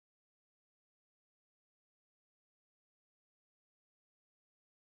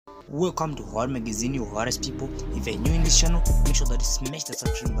Welcome to Horror Magazine, your horror people. If you're new in this channel, make sure that you smash the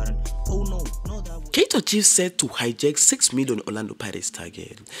subscription button. Oh no, that Kaizer Chiefs set to hijack 6 million Orlando Pirates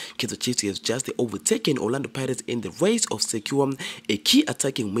target. Kaizer Chiefs has just overtaken Orlando Pirates in the race of secure a key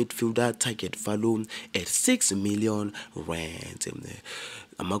attacking midfielder target value at 6 million rand.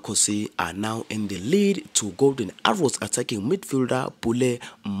 Amakosi are now in the lead to Golden Arrows attacking midfielder Pule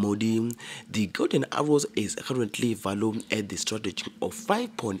Modi. The Golden Arrows is currently valued at the strategy of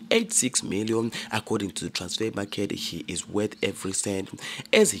 5.86 million. According to the transfer market, he is worth every cent,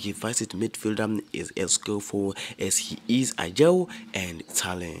 as he faces midfielder is as skillful as he is agile and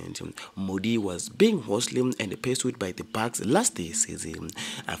talent. Modi was being hustling and pursued by the Bucks last season.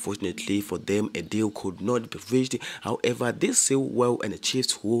 Unfortunately for them, a deal could not be reached. However, this sale well and the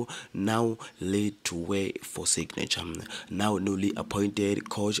Chiefs, who now lead to way for signature. Now newly appointed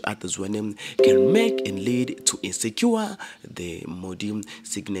coach at the Zwenem can make and lead to insecure the Modi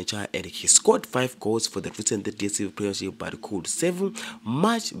signature, and he scored 5 goals for the recent DSV Premiership, but could 7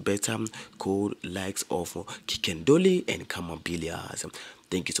 much better code likes of Kikendoli and Kamabilias.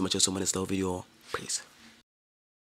 Thank you so much for so much. This video. Peace.